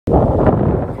Hey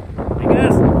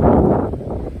guys,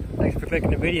 thanks for clicking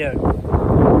the video.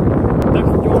 Thanks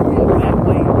for joining me at Botany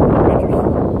Bay Adventures.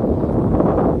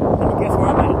 And guess where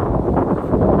I'm at?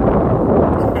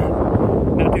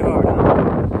 Not too hard, huh?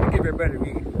 I'll give you a better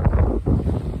view.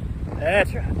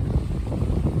 That's right.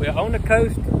 We're on the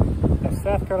coast of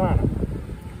South Carolina.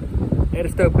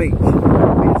 Edisto Beach, to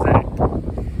be exact.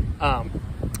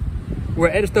 We're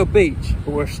at Edisto Beach,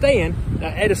 but we're staying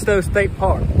at Edisto State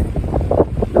Park.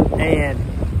 And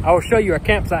I will show you our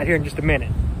campsite here in just a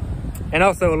minute. And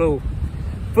also a little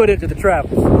footage of the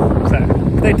travels. So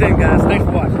stay tuned, guys. Thanks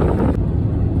for watching.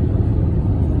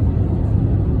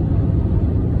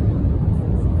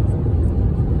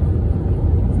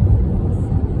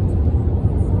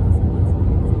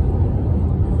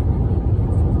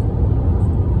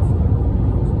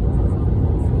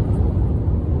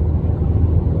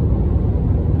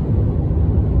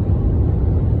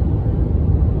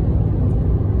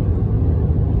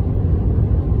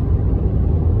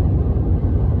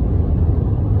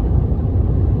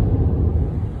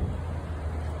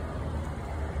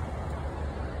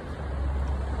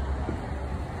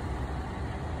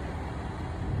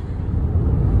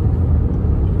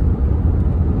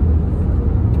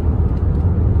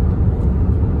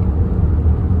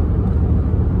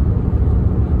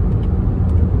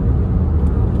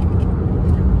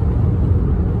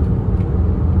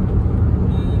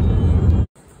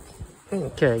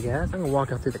 Okay guys, I'm gonna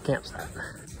walk out through the campsite.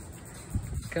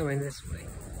 Come in this way.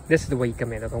 This is the way you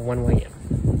come in, there's a one way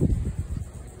in.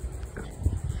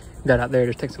 That out there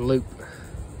just takes a loop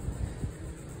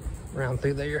around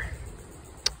through there.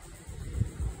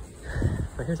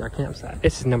 But here's our campsite.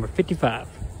 This is number 55.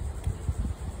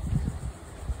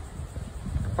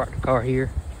 Park the car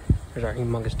here. There's our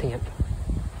humongous tent.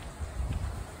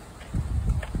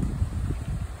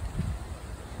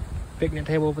 Picnic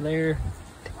table over there.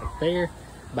 There.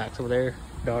 Bike's over there.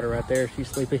 Daughter right there. She's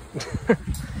sleepy.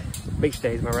 Beach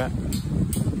days, am I right?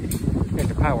 There's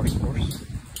the power source.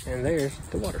 And there's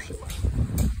the water source.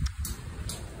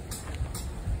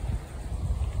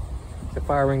 The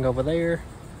fire ring over there.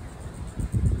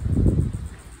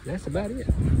 That's about it.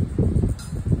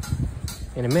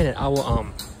 In a minute, I will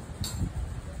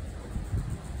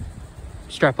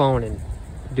strap on and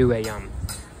do a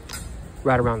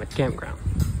ride around the campground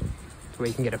so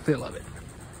you can get a feel of it.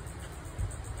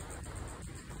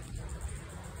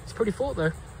 It's pretty full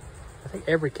though. I think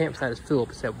every campsite is full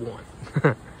except one.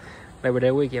 Labor Day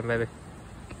weekend, baby.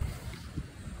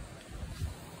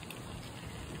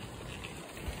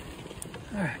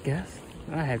 Alright guys,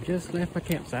 I have just left my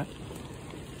campsite.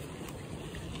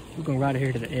 We're gonna ride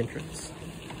here to the entrance.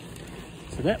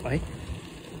 So that way,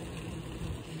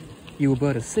 you will be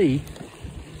able to see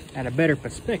at a better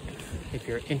perspective if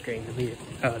you're entering the vehicle,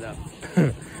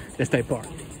 the state park.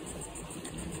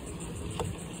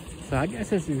 So I guess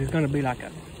this is gonna be like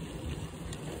a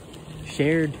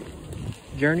shared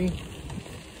journey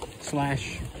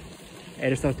slash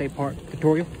Edisto State Park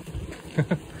tutorial.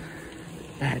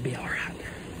 That'd be all right.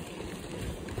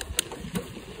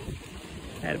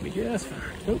 That'd be just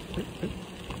fine. Oop, oop, oop.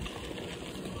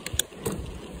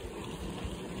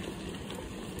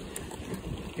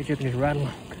 You can just ride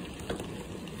along.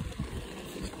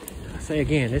 I say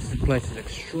again, this place is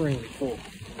extremely full.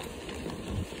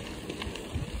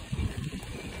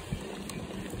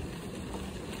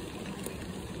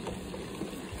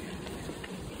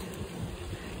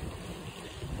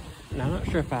 Now, I'm not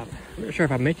sure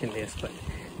if I mentioned this, but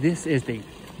this is the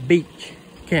beach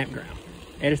campground.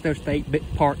 Edisto State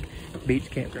Park Beach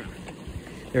Campground.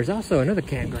 There's also another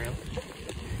campground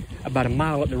about a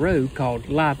mile up the road called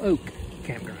Live Oak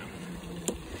Campground.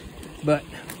 But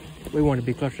we wanted to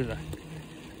be closer to the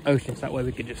ocean so that way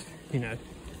we could just, you know,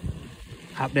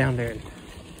 hop down there and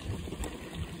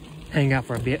hang out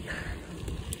for a bit.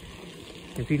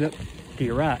 If you look to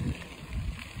your right,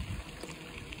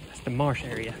 that's the marsh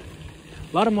area.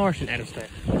 A lot of marsh in Edisto,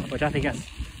 which I think that's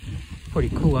pretty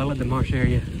cool. I love the marsh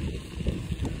area.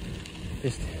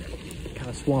 Just kind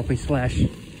of swampy slash, you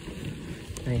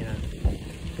know,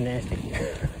 nasty.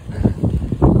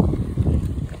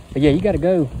 But yeah, you got to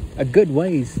go a good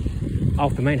ways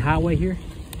off the main highway here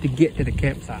to get to the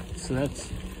campsite. So that's,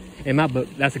 in my book,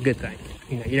 that's a good thing.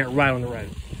 You know, you're not right on the road.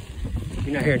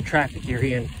 You're not hearing traffic, you're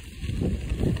hearing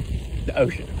the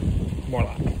ocean, more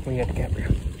like, when you're at the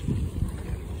campground.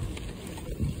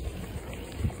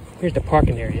 Here's the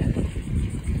parking area.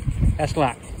 That's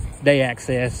like day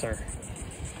access or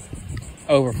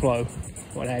overflow,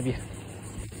 what have you.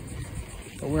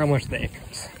 But we're almost at the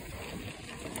entrance.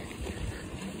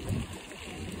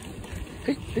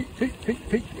 Hey, hey, hey, hey,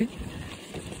 hey, hey.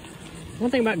 One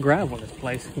thing about gravel in this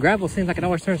place, gravel seems like it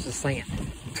always turns to sand.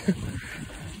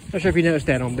 Not sure if you noticed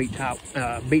that on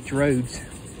beach roads.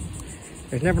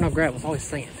 There's never no gravel, it's always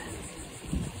sand.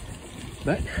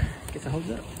 But, I guess it holds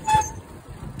up.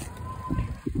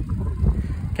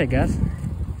 Okay guys,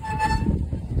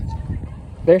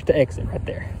 there's the exit right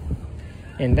there.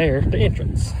 And there's the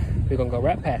entrance. We're gonna go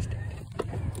right past it.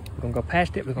 We're gonna go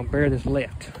past it, we're gonna bear this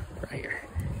left right here.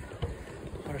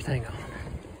 Just hang on.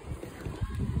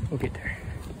 We'll get there.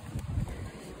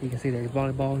 You can see there's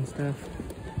volleyball and stuff.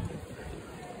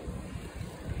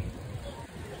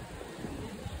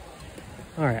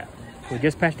 Alright, we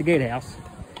just passed the gatehouse.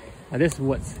 Now this is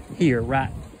what's here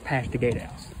right past the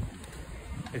gatehouse.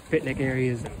 There's picnic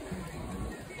areas and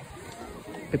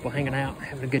people hanging out,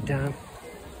 having a good time.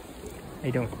 How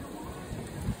you doing?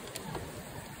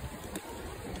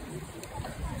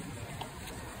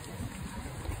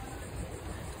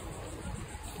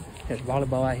 There's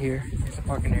volleyball out here. There's a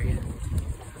parking area.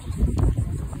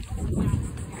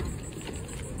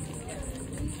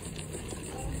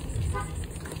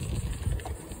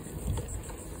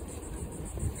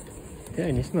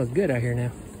 Telling you, it smells good out here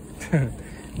now.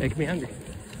 Making me hungry.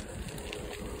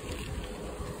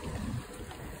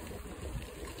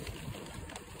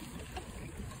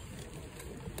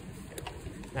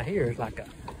 Now here is like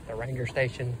a ranger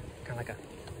station, kind of like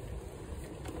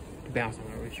a, to be honest, I'm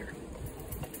not really sure.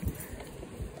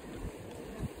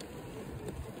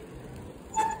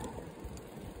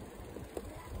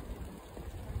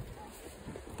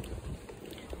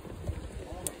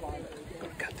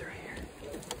 Cut through here.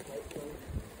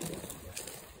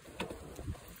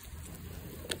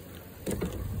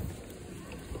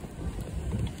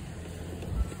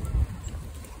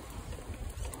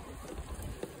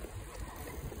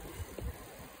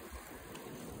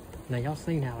 Now y'all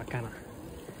seen how I kind of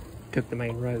took the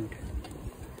main road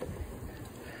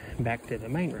back to the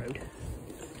main road.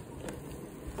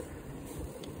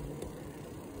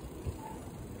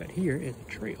 But here is a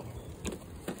trail.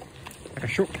 Like a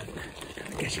shortcut,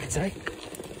 I guess you could say.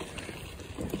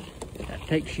 That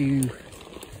takes you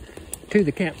to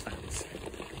the campsites.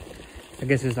 I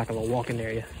guess it's like a little walking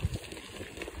area.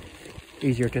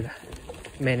 Easier to the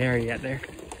main area out there.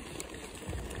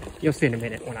 You'll see in a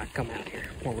minute when I come out here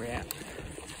where we're at.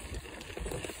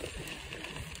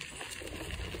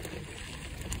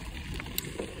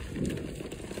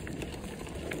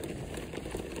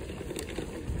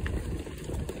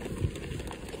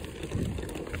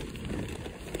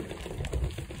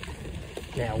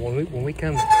 Now,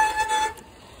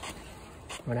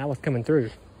 when I was coming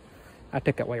through, I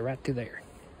took that way right to there.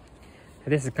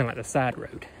 And this is kind of like the side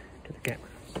road to the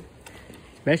campgrounds.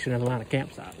 Basically, another line of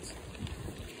campsites.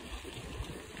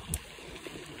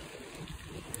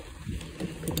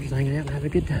 People just hanging out and having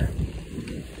a good time.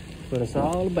 That's what it's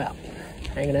all about.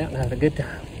 Hanging out and having a good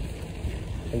time.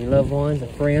 And your loved ones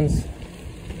and friends.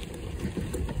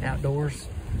 Outdoors.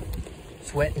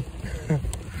 Sweating.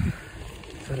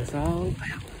 That's what it's all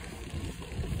about.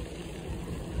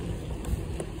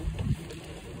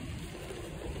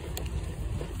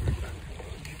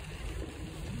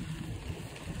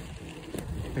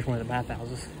 Here's one of the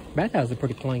bathhouses. Bathhouses are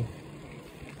pretty clean.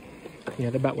 You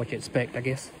know, they're about what you expect, I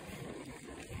guess.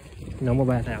 Normal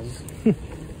bathhouses.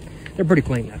 They're pretty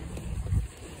clean though.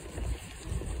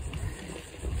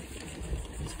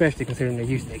 Especially considering the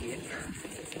use they get.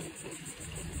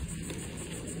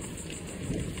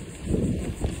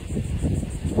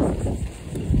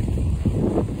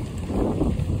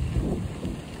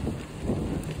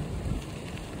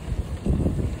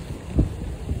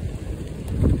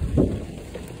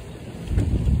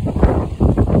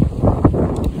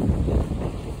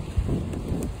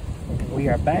 We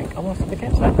are back almost at the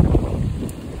campsite.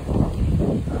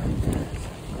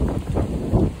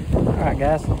 Alright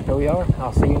guys, here we are.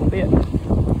 I'll see you in a bit.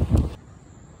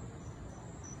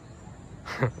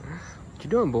 What you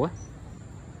doing, boy?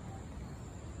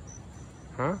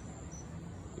 Huh?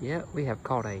 Yeah, we have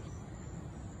caught a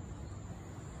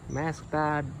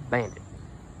masked-eyed bandit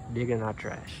digging our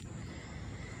trash.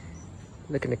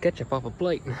 Looking to catch up off a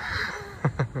plate.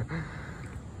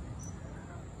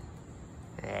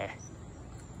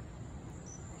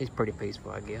 He's pretty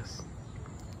peaceful, I guess.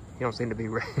 He don't seem to be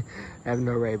having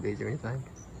no rabies or anything.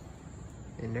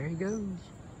 And there he goes.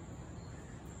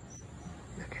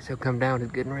 I guess he'll come down. He's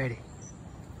getting ready.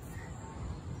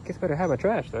 Guess better have my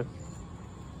trash though.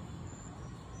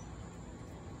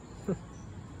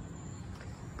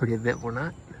 Pretty eventful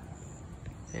night.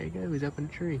 There you go. He's up in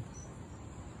the tree.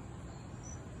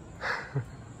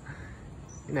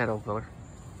 You're that old fella.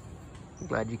 I'm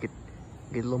glad you could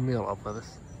get a little meal off of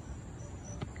us.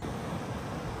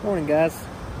 Morning guys.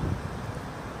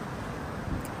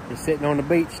 Just sitting on the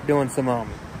beach doing some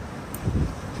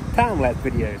time-lapse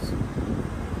videos.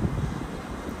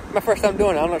 My first time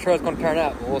doing it. I'm not sure how it's going to turn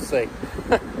out, but we'll see.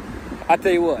 I'll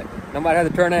tell you what, no matter how they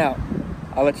turn out,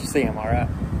 I'll let you see them, all right?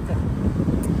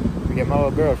 We got my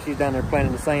little girl, she's down there playing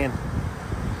in the sand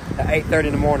at 8:30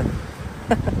 in the morning.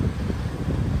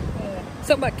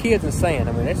 Something about kids and sand.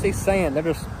 I mean, they see sand,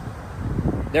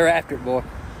 they're after it, boy.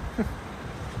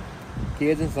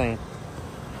 Kids and sand.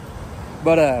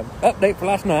 But update for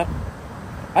last night.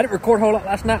 I didn't record a whole lot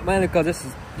last night, mainly because this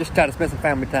is just trying to spend some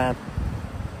family time.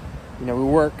 You know, we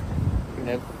work,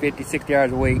 50, 60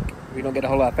 hours a week. We don't get a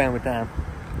whole lot of family time.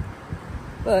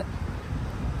 But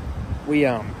we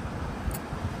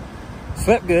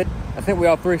slept good. I think we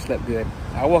all three slept good.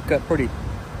 I woke up pretty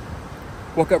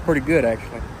good,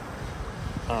 actually.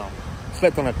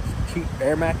 Slept on a cheap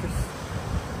air mattress,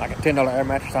 like a $10 air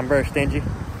mattress. I'm very stingy,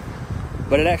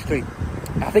 but it actually,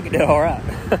 I think it did all right.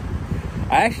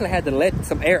 I actually had to let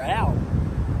some air out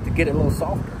to get it a little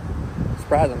softer,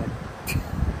 surprisingly.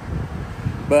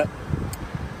 But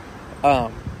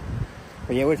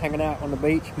yeah, we're just hanging out on the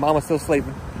beach. Mama's still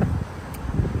sleeping.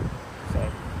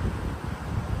 So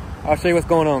I'll show you what's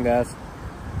going on, guys.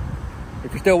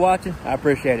 If you're still watching, I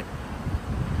appreciate it.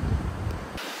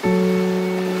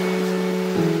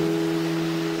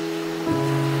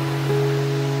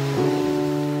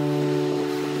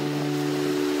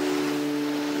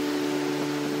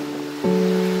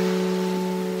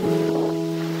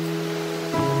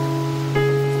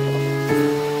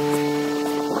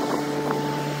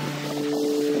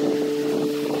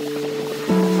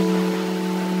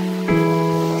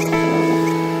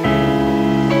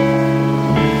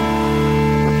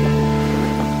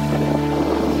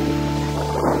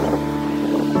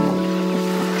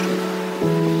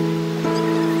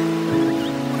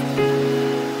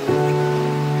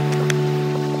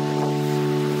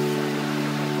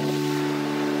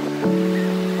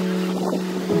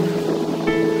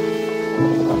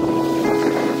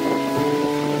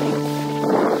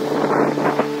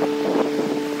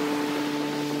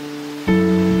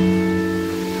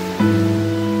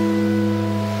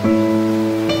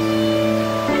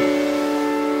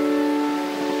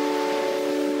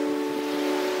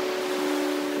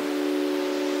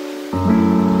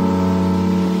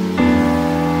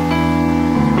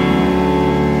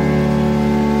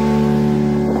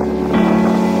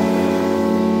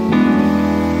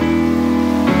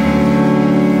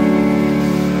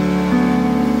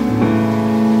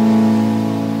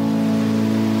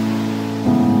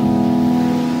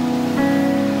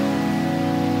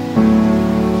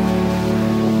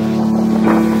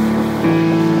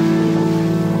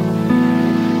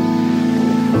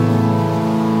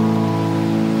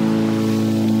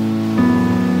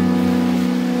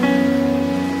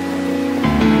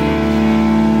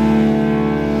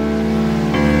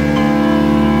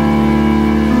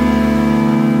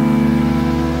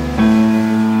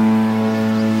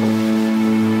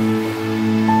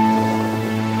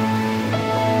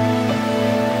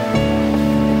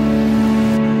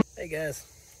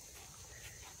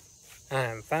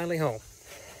 I'm finally home.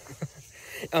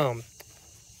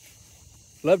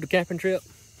 Love the camping trip.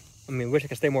 I mean, wish I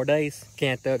could stay more days.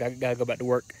 Can't though. I gotta go back to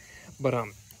work. But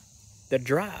the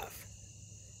drive.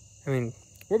 I mean,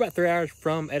 we're about 3 hours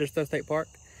from Edisto State Park,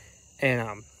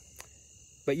 and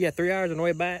but yeah, 3 hours on the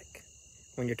way back.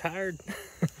 When you're tired,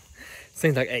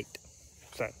 seems like 8.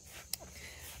 So,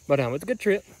 but it's a good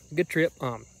trip. Good trip.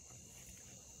 Hope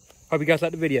you guys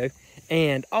like the video.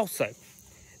 And also,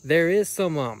 there is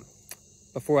some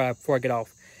before I get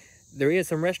off, there is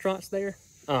some restaurants there.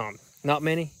 Not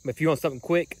many, but if you want something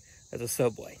quick, there's a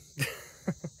Subway.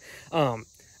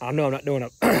 I know I'm not doing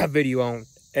a video on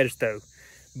Edisto,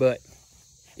 but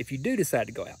if you do decide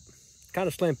to go out, kind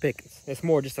of slim pickings. It's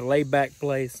more just a laid-back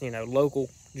place, you know, local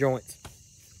joints.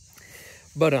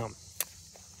 But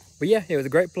yeah, it was a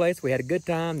great place. We had a good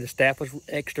time. The staff was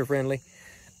extra friendly.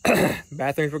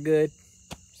 Bathrooms were good.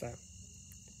 So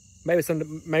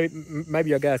maybe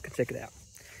your guys can check it out.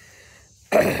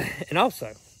 And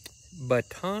also, let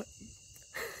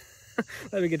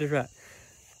me get this right.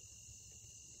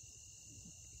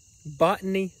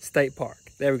 Botany State Park.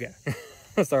 There we go.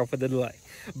 Sorry for the delay.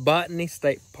 Botany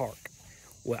State Park.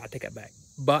 Well, I take that back.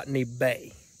 Botany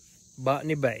Bay.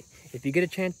 Botany Bay. If you get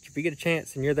a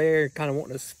chance and you're there kind of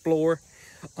wanting to explore,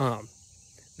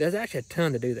 there's actually a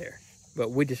ton to do there.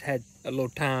 But we just had a little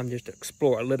time just to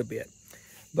explore a little bit.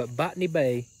 But Botany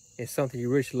Bay is something you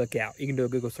really should look out. You can do a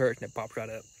Google search and it pops right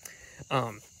up.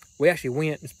 We actually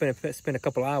went and spent a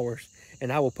couple hours,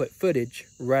 and I will put footage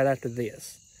right after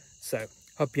this. So,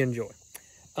 hope you enjoy.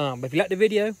 But if you like the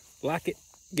video, like it,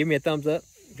 give me a thumbs up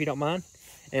if you don't mind.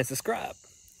 and subscribe.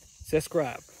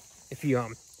 If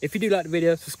you do like the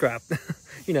video, subscribe.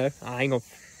 You know, I ain't gonna,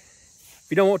 if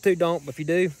you don't want to, don't, but if you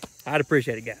do, I'd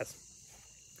appreciate it, guys.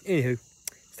 Anywho,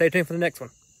 stay tuned for the next one.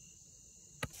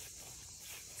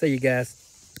 See you guys.